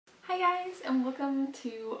guys, and welcome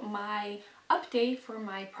to my update for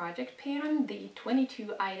my project pan, the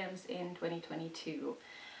 22 items in 2022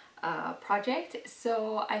 project.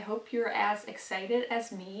 So I hope you're as excited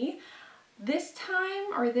as me. This time,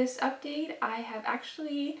 or this update, I have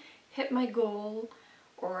actually hit my goal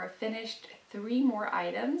or finished 3 more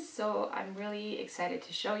items, so I'm really excited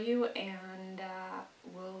to show you, and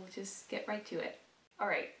we'll just get right to it.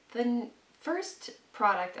 Alright, the first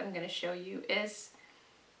product I'm going to show you is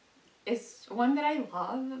one that I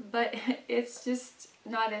love, but it's just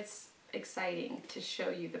not as exciting to show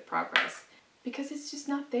you the progress because it's just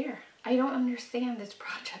not there. I don't understand this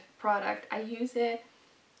product. I use it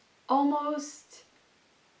almost,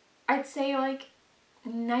 I'd say like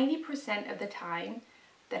 90% of the time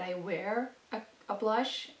that I wear a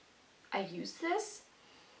blush, I use this.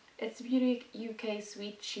 It's Beauty UK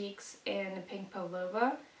Sweet Cheeks in Pink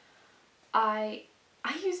Pavlova.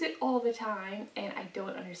 I use it all the time, and I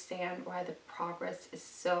don't understand why the progress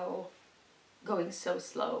is going so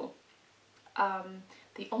slow.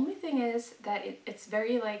 The only thing is that it's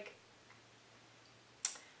very, like,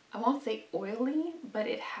 I won't say oily, but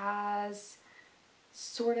it has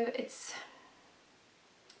sort of, it's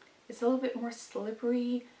a little bit more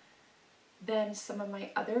slippery than some of my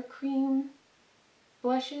other cream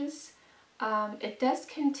blushes. It does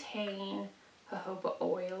contain jojoba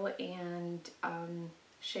oil and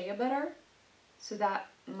shea butter, so that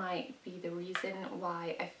might be the reason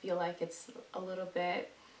why I feel like it's a little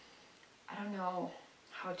bit, I don't know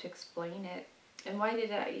how to explain it. And why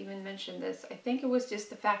did I even mention this? I think it was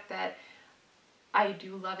just the fact that I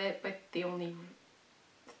do love it, but the only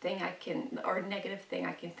thing or negative thing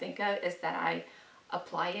I can think of is that I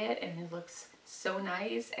apply it and it looks so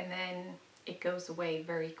nice and then it goes away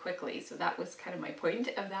very quickly. So that was kind of my point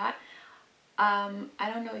of that.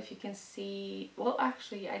 I don't know if you can see, well,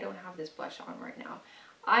 actually I don't have this blush on right now.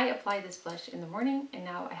 I applied this blush in the morning, and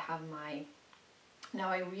now I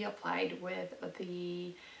reapplied with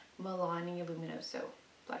the Milani Luminoso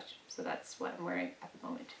blush. So that's what I'm wearing at the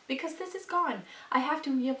moment, because this is gone. I have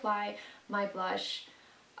to reapply my blush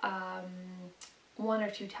 1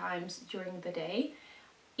 or 2 times during the day,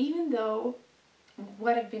 even though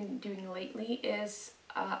what I've been doing lately is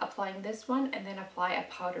applying this one and then apply a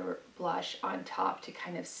powder blush on top to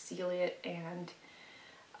kind of seal it and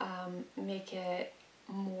make it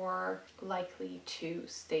more likely to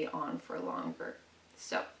stay on for longer.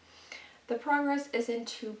 So the progress isn't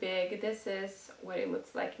too big. This is what it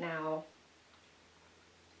looks like now.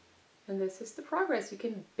 And this is the progress. You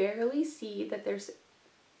can barely see that there's,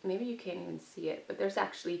 maybe you can't even see it, but there's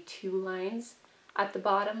actually 2 lines at the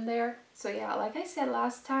bottom there. So yeah, like I said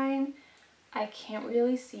last time, I can't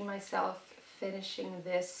really see myself finishing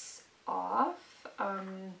this off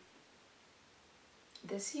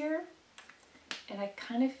this year, and I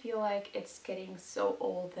kind of feel like it's getting so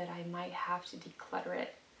old that I might have to declutter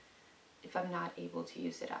it if I'm not able to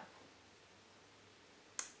use it up.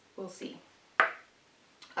 We'll see.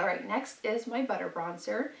 Alright, next is my butter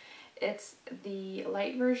bronzer. It's the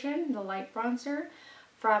light version, the light bronzer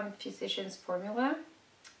from Physicians Formula.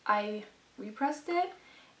 I repressed it,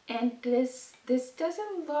 and this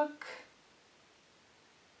doesn't look,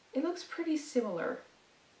 it looks pretty similar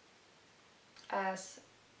as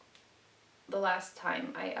the last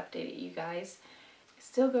time I updated you guys.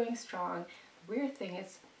 Still going strong. The weird thing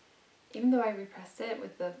is, even though I repressed it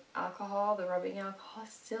with the alcohol, the rubbing alcohol,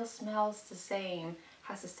 it still smells the same,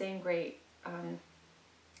 has the same great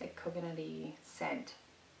like coconutty scent.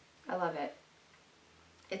 I love it.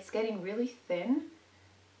 It's getting really thin,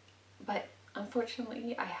 but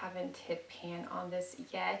unfortunately I haven't hit pan on this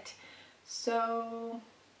yet, so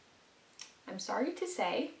I'm sorry to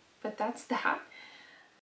say, but that's that.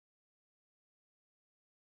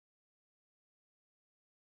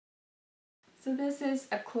 So this is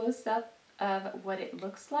a close-up of what it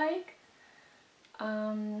looks like.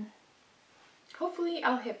 Hopefully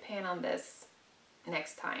I'll hit pan on this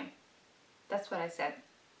next time. That's what I said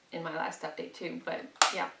in my last update too, but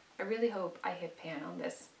yeah, I really hope I hit pan on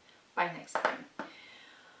this by next time.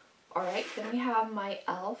 Alright, then we have my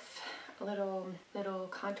e.l.f. little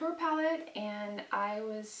contour palette, and I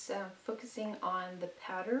was focusing on the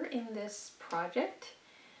powder in this project,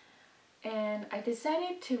 and I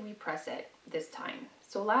decided to repress it this time.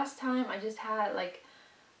 So last time I just had like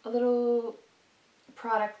a little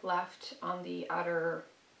product left on the outer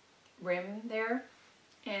rim there,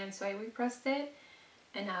 and so I repressed it,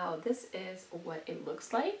 and now this is what it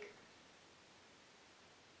looks like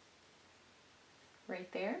right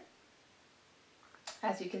there.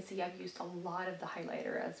 As you can see, I've used a lot of the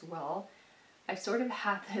highlighter as well. I've sort of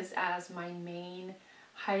had this as my main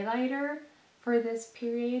highlighter for this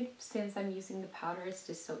period. Since I'm using the powder, it's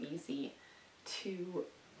just so easy to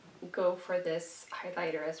go for this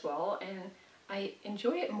highlighter as well, and I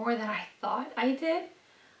enjoy it more than I thought I did.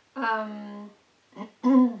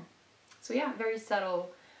 So yeah, very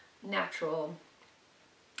subtle, natural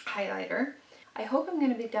highlighter. I hope I'm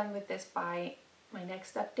going to be done with this by my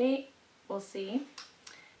next update. We'll see.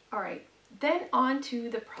 Alright, then on to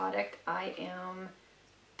the product I am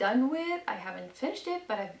done with. I haven't finished it,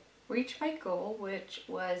 but I've reached my goal, which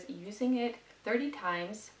was using it 30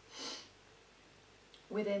 times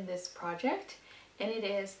within this project, and it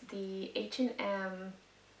is the H&M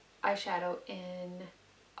eyeshadow in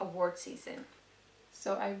award season.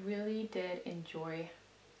 So I really did enjoy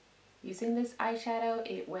using this eyeshadow.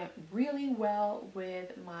 It went really well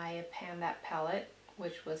with my Pan That palette,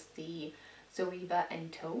 which was the Zoeva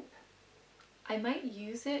and Taupe. I might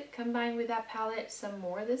use it combined with that palette some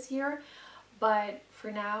more this year, but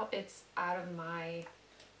for now it's out of my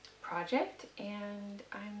project, and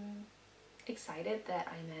I'm excited that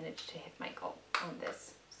I managed to hit my goal on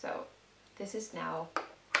this. So this is now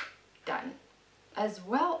done. As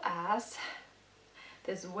well as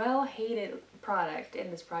this well-hated product in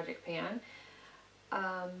this project pan.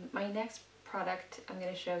 My next product I'm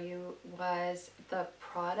going to show you was the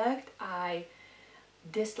product I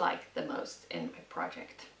disliked the most in my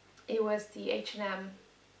project. It was the H&M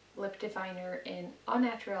lip definer in Au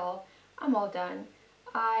Naturel. I'm all done.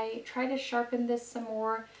 I tried to sharpen this some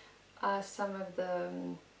more. Some of the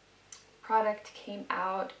product came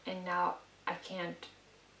out, and now I can't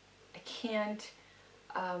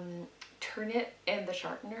turn it in the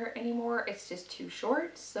sharpener anymore. It's just too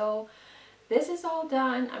short. So this is all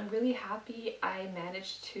done. I'm really happy I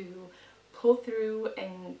managed to pull through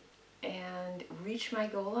and reach my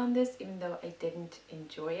goal on this, even though I didn't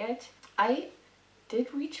enjoy it. I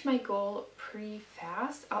did reach my goal pretty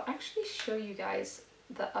fast. I'll actually show you guys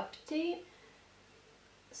the update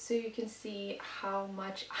so you can see how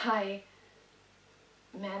much I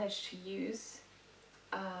managed to use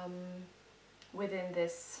within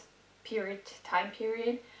this time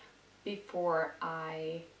period before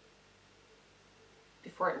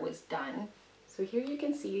it was done. So here you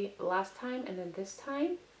can see last time and then this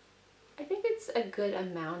time. I think it's a good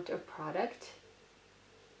amount of product,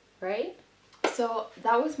 right? So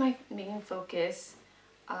that was my main focus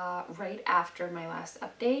right after my last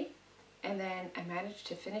update, and then I managed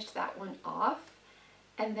to finish that one off,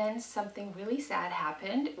 and then something really sad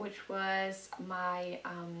happened, which was my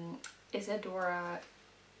Isadora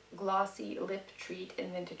Glossy Lip Treat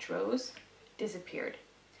in Vintage Rose disappeared.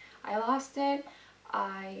 I lost it.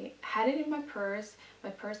 I had it in my purse.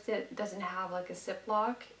 My purse doesn't have like a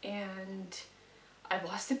Ziploc, and I've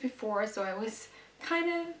lost it before, so I was kind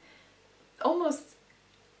of almost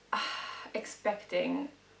expecting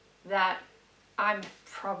that I'm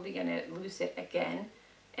probably gonna lose it again,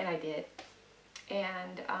 and I did.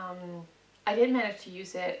 And I did manage to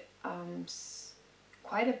use it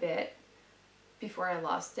quite a bit before I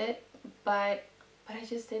lost it, but I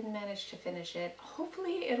just didn't manage to finish it.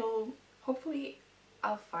 Hopefully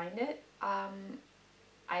I'll find it.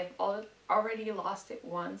 I've already lost it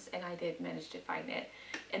once, and I did manage to find it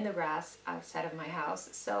in the grass outside of my house,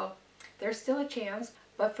 so there's still a chance,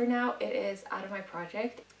 but for now it is out of my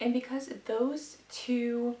project. And because those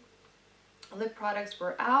two lip products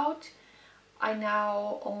were out, I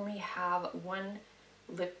now only have one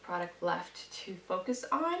lip product left to focus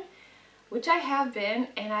on, which I have been,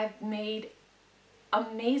 and I've made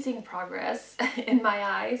amazing progress in my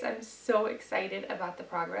eyes. I'm so excited about the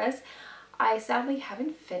progress. I sadly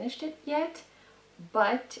haven't finished it yet,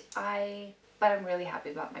 but I'm really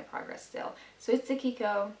happy about my progress still. So it's the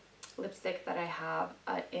Kiko lipstick that I have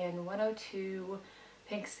in 102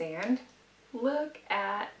 Pink Sand. Look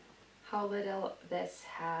at how little this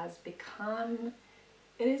has become.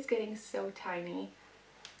 It is getting so tiny.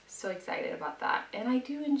 So excited about that. And I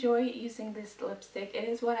do enjoy using this lipstick. It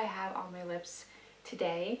is what I have on my lips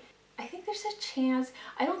today. I think there's a chance,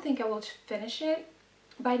 I don't think I will finish it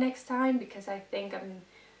by next time, because I think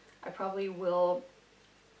I probably will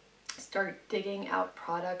start digging out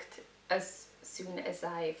product as soon as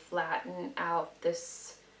I flatten out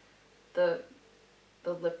the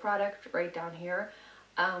lip product right down here,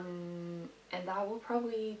 and that will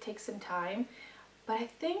probably take some time. But I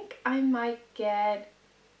think I might get,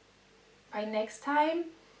 by next time,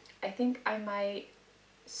 I think I might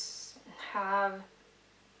have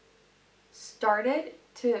started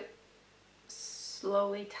to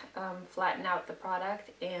slowly flatten out the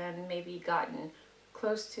product and maybe gotten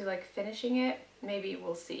close to like finishing it. Maybe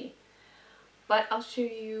we'll see. But I'll show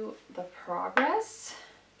you the progress.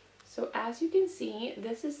 So as you can see,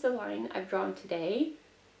 this is the line I've drawn today.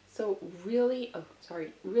 So really,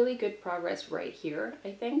 really good progress right here,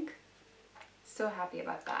 I think. So happy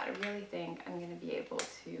about that. I really think I'm going to be able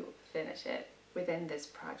to finish it within this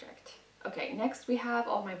project. Okay, next we have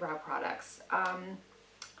all my brow products. I'm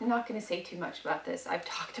not going to say too much about this. I've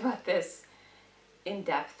talked about this in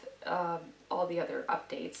depth, all the other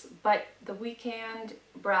updates, but the Weekend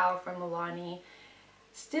Brow from Milani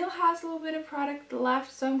still has a little bit of product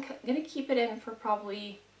left, so I'm going to keep it in for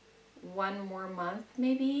probably one more month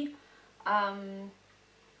maybe. And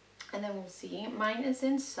then we'll see. Mine is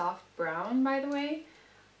in soft brown, by the way.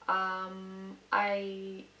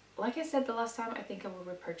 Like I said the last time, I think I will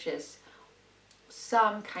repurchase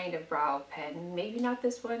some kind of brow pen. Maybe not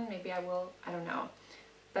this one, maybe I will, I don't know.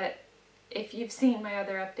 But if you've seen my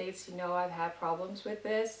other updates, you know I've had problems with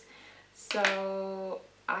this. So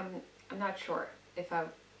I'm not sure if I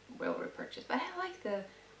will repurchase, but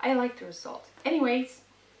I like the result. Anyways,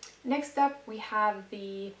 next up we have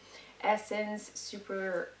the Essence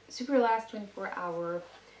Super Last 24 Hour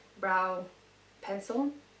Brow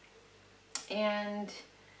Pencil, and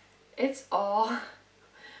it's all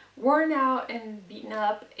worn out and beaten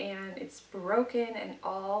up and it's broken and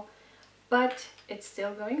all, but it's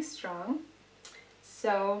still going strong.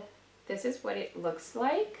 So this is what it looks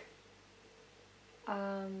like.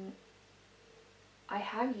 I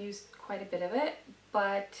have used quite a bit of it,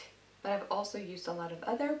 but I've also used a lot of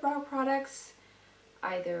other brow products,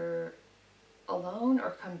 either alone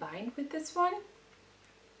or combined with this one.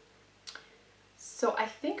 So I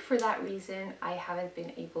think for that reason I haven't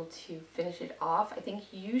been able to finish it off. I think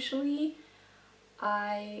usually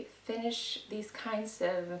I finish these kinds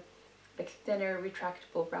of like thinner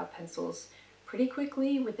retractable brow pencils pretty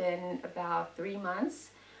quickly, within about 3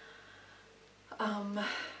 months.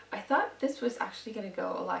 I thought this was actually going to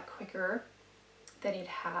go a lot quicker than it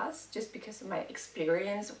has, just because of my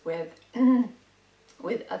experience with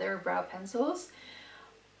with other brow pencils,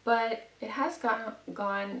 but it has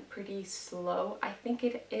gone pretty slow. I think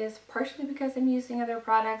it is partially because I'm using other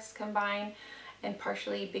products combined, and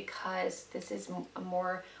partially because this is a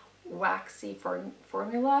more waxy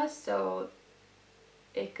formula, so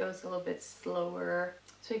it goes a little bit slower,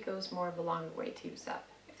 so it goes more of a longer way to use up,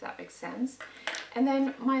 if that makes sense. And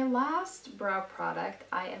then my last brow product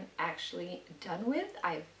I am actually done with.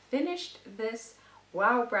 I've finished this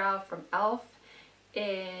Wow Brow from e.l.f.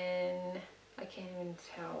 in, I can't even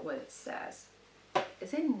tell what it says.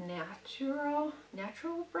 Is it natural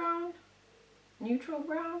brown? Neutral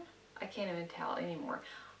brown? I can't even tell anymore.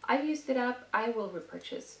 I've used it up. I will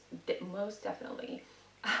repurchase most definitely.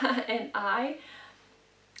 And I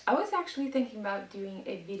was actually thinking about doing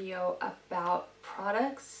a video about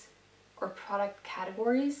products or product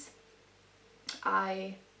categories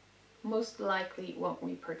I most likely won't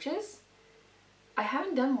repurchase. I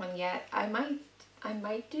haven't done one yet. I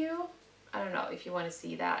might do. I don't know if you want to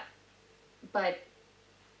see that. But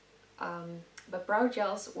brow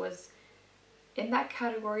gels was in that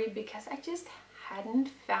category because I just hadn't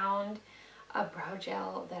found a brow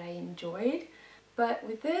gel that I enjoyed. But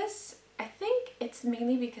with this, I think it's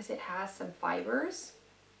mainly because it has some fibers.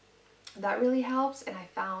 That really helps, and I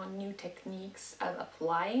found new techniques of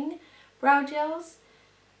applying brow gels,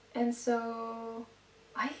 and so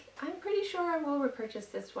I'm pretty sure I will repurchase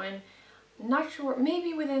this one. Not sure,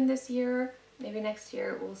 maybe within this year, maybe next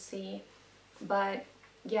year, we'll see. But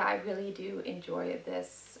yeah, I really do enjoy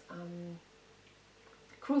this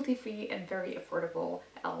cruelty-free and very affordable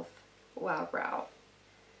e.l.f. Wow Brow.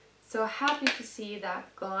 So happy to see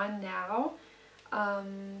that gone now,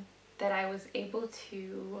 that I was able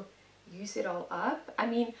to use it all up. I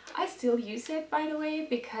mean, I still use it, by the way,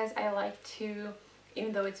 because I like to,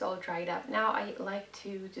 even though it's all dried up now, I like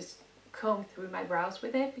to just comb through my brows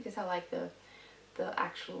with it because I like the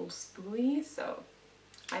actual spoolie. So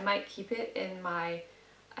I might keep it in my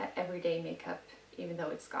everyday makeup even though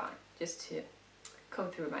it's gone, just to comb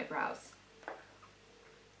through my brows.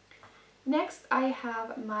 Next I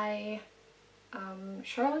have my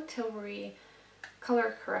Charlotte Tilbury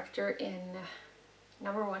color corrector in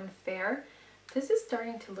number 1 Fair. This is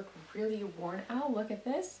starting to look really worn out. Look at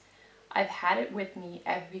this. I've had it with me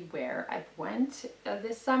everywhere I've went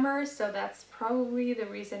this summer, so that's probably the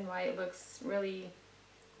reason why it looks really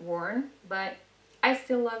worn, but I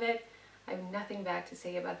still love it. I have nothing bad to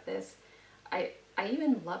say about this. I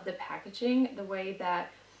even love the packaging, the way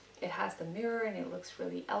that it has the mirror and it looks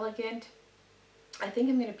really elegant. I think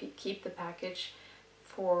I'm going to keep the package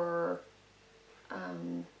for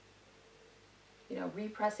you know,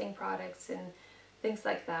 repressing products and things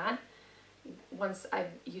like that once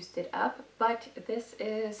I've used it up. But this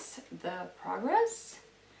is the progress.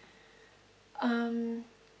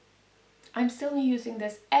 I'm still using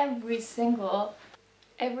this every single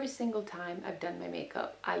time I've done my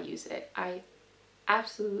makeup. I use it. I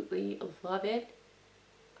absolutely love it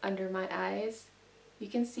under my eyes. You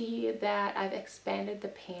can see that I've expanded the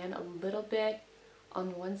pan a little bit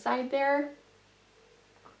on one side there,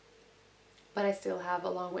 but I still have a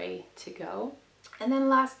long way to go. And then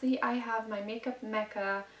lastly, I have my Makeup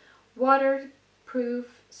Mecca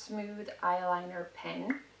waterproof smooth eyeliner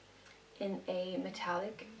pen in a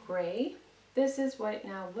metallic gray. This is what it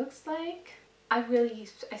now looks like. I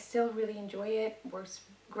still really enjoy it. Works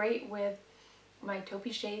great with my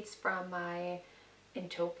taupey shades from my In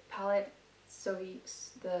Taupe palette,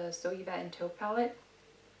 the Soeva In Taupe palette.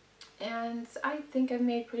 And I think I've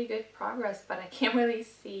made pretty good progress, but I can't really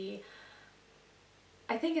see.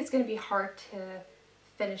 I think it's going to be hard to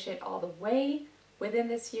finish it all the way within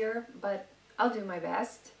this year, but I'll do my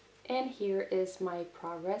best. And here is my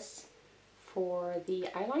progress for the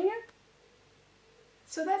eyeliner.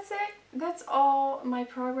 So that's it. That's all my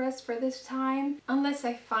progress for this time. Unless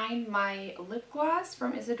I find my lip gloss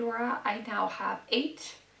from Isadora, I now have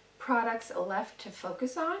 8 products left to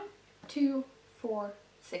focus on. 2, 4,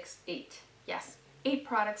 6, 8. Yes, 8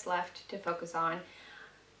 products left to focus on.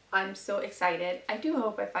 I'm so excited. I do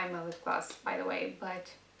hope I find my lip gloss, by the way,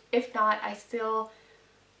 but if not, I still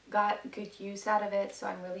got good use out of it, so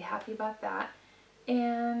I'm really happy about that.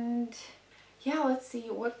 And yeah, let's see,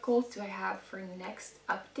 what goals do I have for next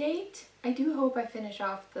update? I do hope I finish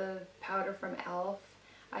off the powder from e.l.f.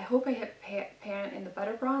 I hope I hit pan in the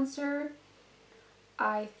butter bronzer.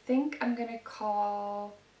 I think I'm gonna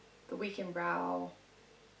call the Weekend Brow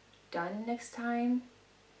done next time.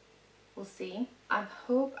 We'll see. I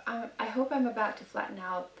hope I'm about to flatten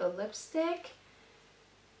out the lipstick.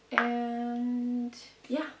 And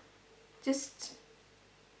yeah, just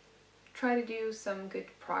try to do some good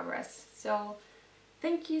progress. So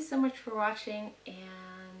thank you so much for watching,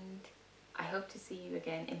 and I hope to see you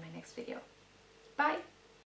again in my next video.